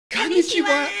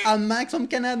Konnichiwa, I'm Max from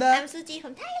Canada. I'm Sujy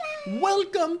from Thailand.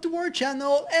 Welcome to our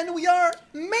channel, and we are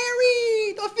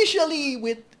married officially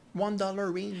with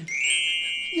 $1 ring.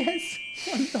 Yes,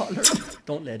 $1.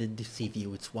 Don't let it deceive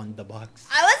you. It's $1 box.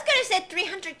 I was gonna say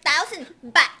 300,000,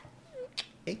 but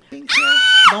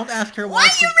Don't ask her why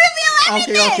you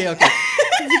revealing it. Okay.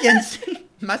 As you can see,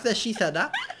 Masashi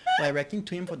Sada directing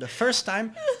to him for the first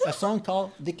time a song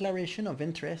called Declaration of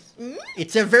Interest.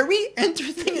 It's a very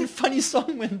interesting and funny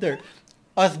song when their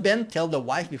husband tell the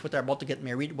wife before they're about to get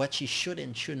married what she should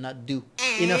and should not do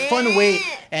in a fun way.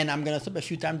 And I'm gonna stop a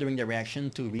few times during the reaction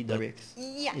to read the lyrics.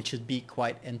 Yeah. It should be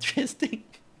quite interesting.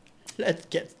 Let's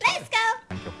get Let's started.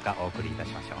 go. 曲かお送りいた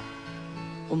しましょ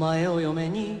う。お前を嫁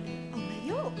に Oh my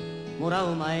god. もら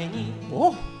う前に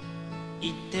Oh,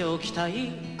 言っておきた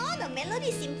い Oh, the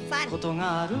melody seems こ fun. と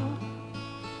がある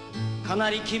かな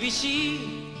り厳しい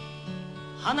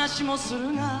話もす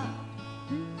るが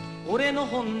俺の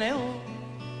本音を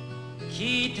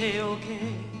聞いておけ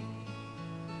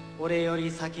俺より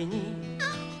先に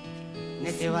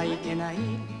寝てはいけない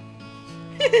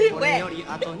俺より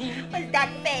後に What's that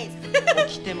face?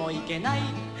 起きてもいけない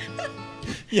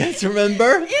yes,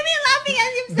 remember? You been laughing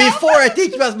at himself? Before I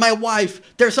take you as my wife,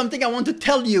 there's something I want to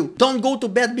tell you. Don't go to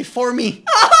bed before me.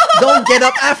 Don't get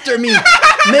up after me.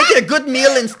 Make a good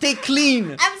meal and stay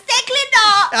clean. I'm sickly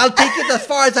though. I'll take it as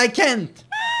far as I can.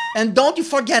 And don't you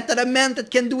forget that a man that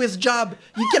can do his job,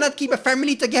 you cannot keep a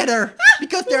family together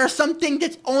because there are some things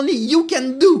that only you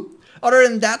can do. Other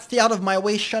than that, stay out of my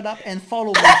way, shut up, and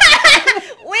follow me.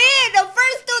 Wait, the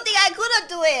first two things I couldn't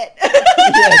do it.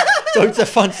 Yes, so it's a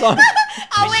fun song.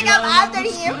 I'll wake up after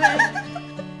him.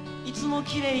 いつも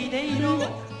綺麗でいろ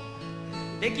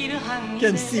できる範囲 You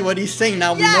can see what he's saying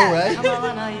now, we know, right? 構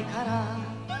わないから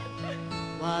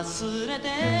忘れて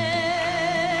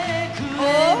く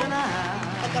れるな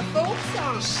Like a folk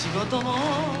song. 仕事も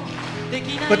で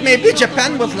きない But maybe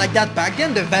Japan was like that back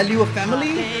then, the value of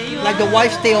family. Like the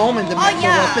wife stay home and the man go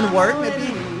yeah. up and work,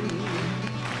 maybe.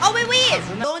 Oh wait.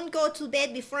 Don't go to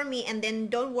bed before me and then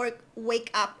don't wake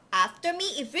up after me.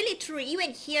 It's really true.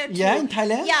 Even here too. Yeah, in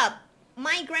Thailand? Yeah.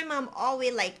 My grandmom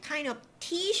always like kind of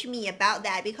teach me about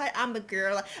that because I'm a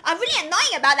girl. I'm really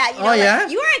annoying about that. You know, Oh, yeah?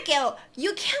 like, you're a girl.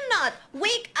 You cannot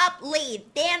wake up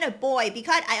late than a boy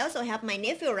because I also have my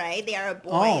nephew, right? They are a boy.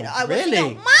 Oh, I was really?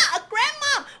 thinking, Ma,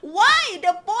 grandma, why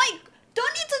the boy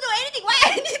don't need to do anything? Why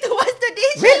I need to wash the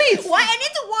dishes? Really? Why I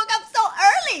need to wake up so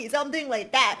early? Something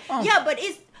like that. Oh. Yeah, but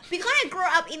it's because I grew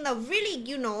up in a really,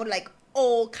 you know, like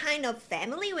old kind of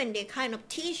family when they kind of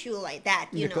teach you like that,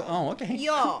 you know. Oh, okay.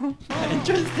 Yeah.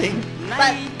 Interesting.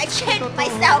 But I changed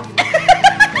myself.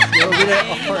 You're really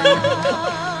awkward.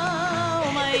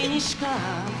 お前にしか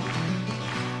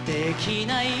でき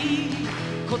ない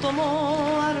こと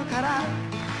もあるから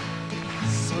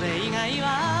それ以外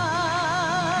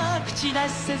は口出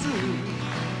しせず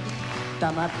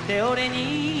黙って俺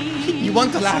に You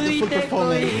want to laugh, つ the い full てこ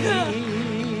performance. い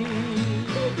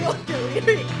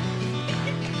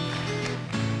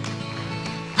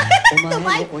お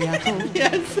前の親と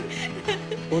Yes.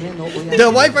 俺の親 The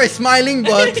wife are smiling,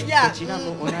 but ど Yeah. ちら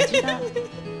も同じだ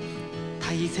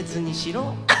大切にしろ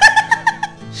Oh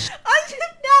shit,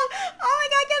 no. Oh my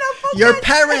god, I cannot focus. your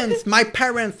parents, my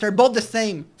parents, they're both the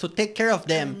same. So take care of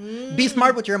them. Be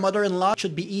smart with your mother-in-law. It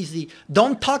should be easy.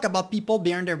 Don't talk about people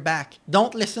behind their back.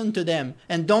 Don't listen to them.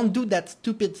 And don't do that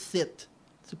stupid sit.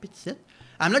 Stupid sit?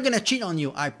 I'm not gonna cheat on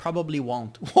you. I probably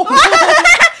won't. Probably.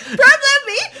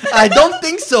 I don't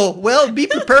think so. Well, be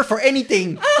prepared for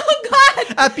anything. Oh god.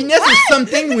 Happiness is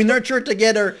something we nurture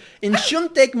together. It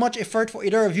shouldn't take much effort for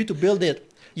either of you to build it.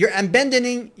 You're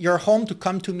abandoning your home to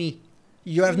come to me.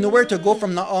 You have nowhere to go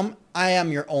from now on. I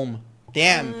am your home.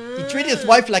 Damn. He treated his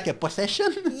wife like a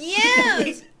possession?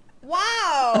 Yes.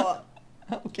 Wow.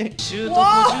 Okay. 習得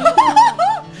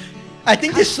Whoa. I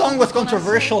think this song was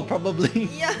controversial, probably.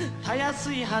 Yeah. たや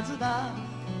すいはずだ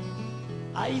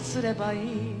愛すればいい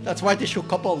That's why they show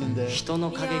couple in the... 人の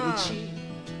陰口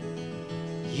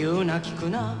言うな聞く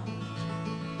な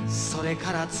それ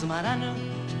からつまらぬ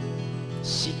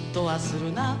嫉妬はす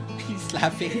るな He's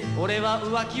laughing. 俺は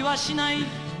浮気はしない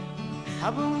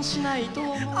多分しないと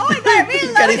思う Oh my god, I really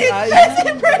Look at love his his eyes. first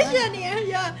impression here.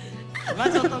 Yeah. わ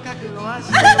ざと覚悟はし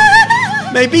て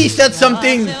Maybe he said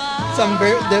something. One of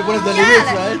the lyrics,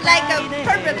 Yeah, right? like a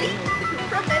perfectly.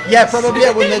 Yeah, probably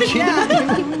I wouldn't let you.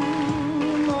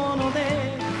 もので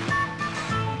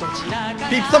どちらか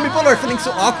Some people are feeling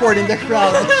so awkward in the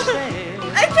crowd.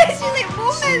 Especially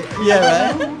women.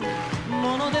 Yeah, right?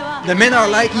 ものでは The men are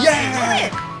like, yeah!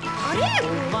 Are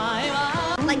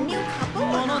they like new couple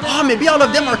or not? Ah, maybe all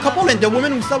of them are couple and the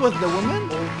woman who saw was the woman?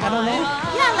 I don't know.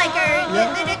 Yeah, like they're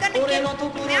gonna get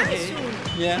married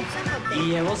Yeah. Some of them.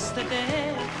 家を捨てて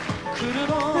来る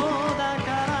のだか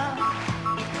ら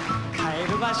帰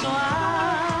る場所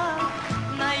は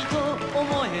ないと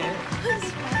思え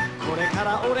これか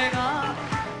ら俺が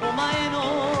お前の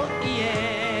家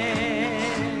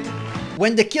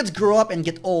When the kids grow up and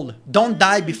get old, don't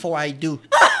die before I do.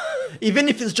 Even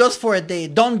if it's just for a day,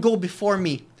 don't go before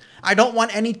me. I don't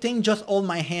want anything, just hold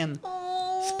my hand.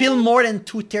 Oh. Spill more than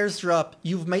 2 teardrops.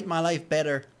 You've made my life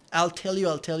better. I'll tell you,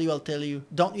 I'll tell you, I'll tell you.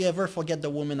 Don't you ever forget the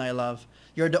woman I love.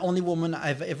 You're the only woman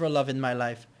I've ever loved in my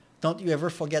life. Don't you ever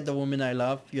forget the woman I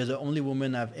love. You're the only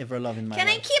woman I've ever loved in my Can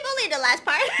life. I keep only the last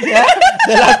part? Yeah?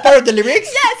 The last part of the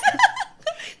lyrics? Yes.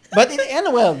 But it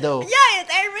ended well though. Yeah,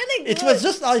 it's really good. It was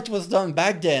just how it was done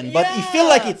back then. But it feel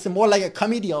like it's more like a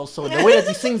comedy also. The way that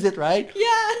he sings it, right?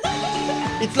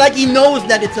 Yeah. It's like he knows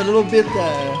that it's a little bit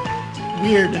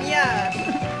weird. Yeah.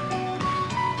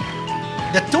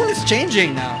 The tone is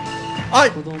changing now. Oh,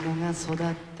 子供が育っ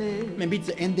て maybe it's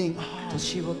the ending. Oh,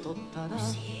 年を取ったら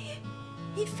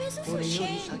It feels so これより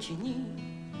change. 先に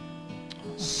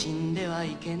死んでは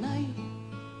いけない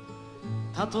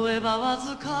例えばわ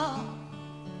ずか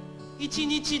一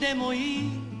日でもいい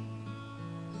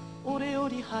俺よ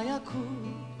り早く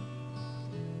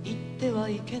行っては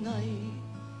いけない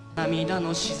涙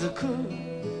の雫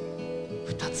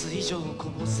二つ以上こ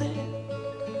ぼせ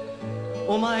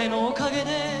お前のおかげ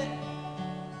で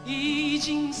いい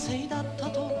人生だった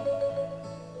と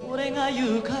俺が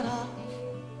言うから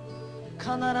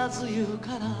必ず言う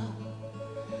から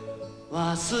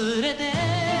忘れて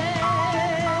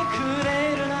く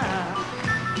れるな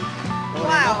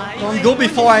Wow. don't go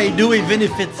before I do, even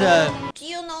if it's Do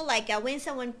you know, like, when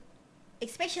someone,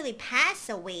 especially pass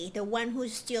away, the one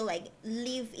who's still like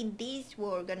live in this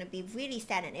world, gonna be really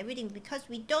sad and everything because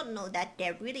we don't know that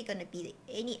there really gonna be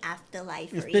any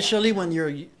afterlife. especially when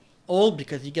you're old,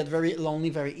 because you get very lonely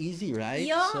very easy, right?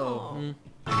 Yeah. So,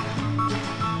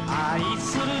 愛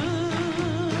する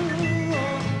女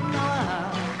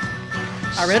は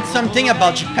I read something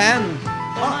about Japan.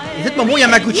 Oh, is it Momo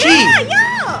Yamaguchi? Yeah,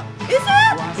 yeah. Is it?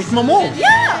 It's Momo.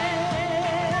 Yeah.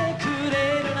 く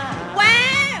れるな Wow.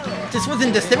 This was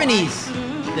in the 70s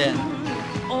then.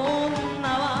 女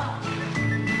は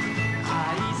愛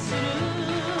する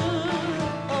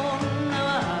女は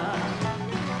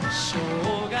生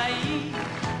涯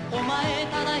お前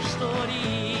ただ一人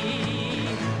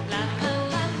ララ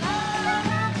ララ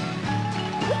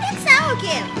We did sound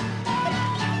again.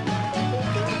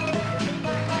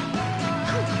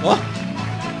 Oh,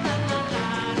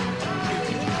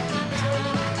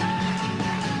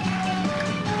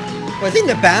 was it in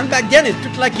the band back then? It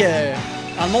looked like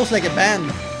almost like a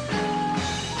band.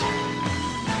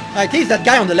 I think it's that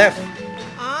guy on the left.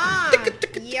 Ah,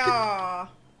 yeah.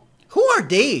 Who are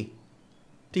they?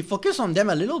 They focus on them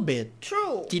a little bit.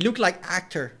 True. They look like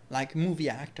actor, like movie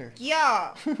actor.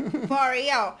 Yeah, for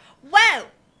real. Wow,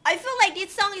 I feel like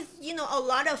this song is, a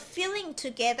lot of feeling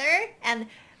together, and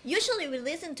usually we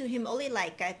listen to him only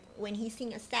like when he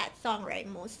sing a sad song, right?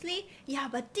 Mostly. Yeah,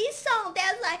 but this song,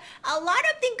 there's like a lot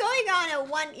of things going on, and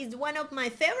one is one of my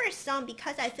favorite song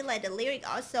because I feel like the lyric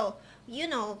also,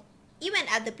 even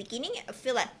at the beginning, I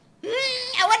feel like,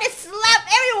 I want to slap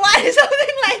everyone,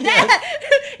 something like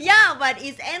that. Yeah, but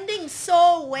it's ending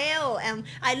so well, and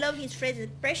I love his phrase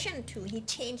expression too. He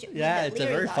changed. Yeah, the it's a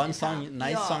lyric very all fun the song, time.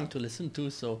 nice Yeah. song to listen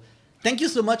to. So, thank you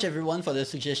so much everyone for the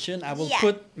suggestion. I will Yeah.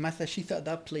 put Masashi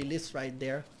Sada playlist right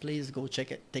there. Please go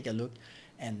check it, take a look,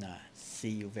 and see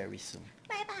you very soon.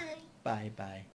 Bye bye. Bye bye.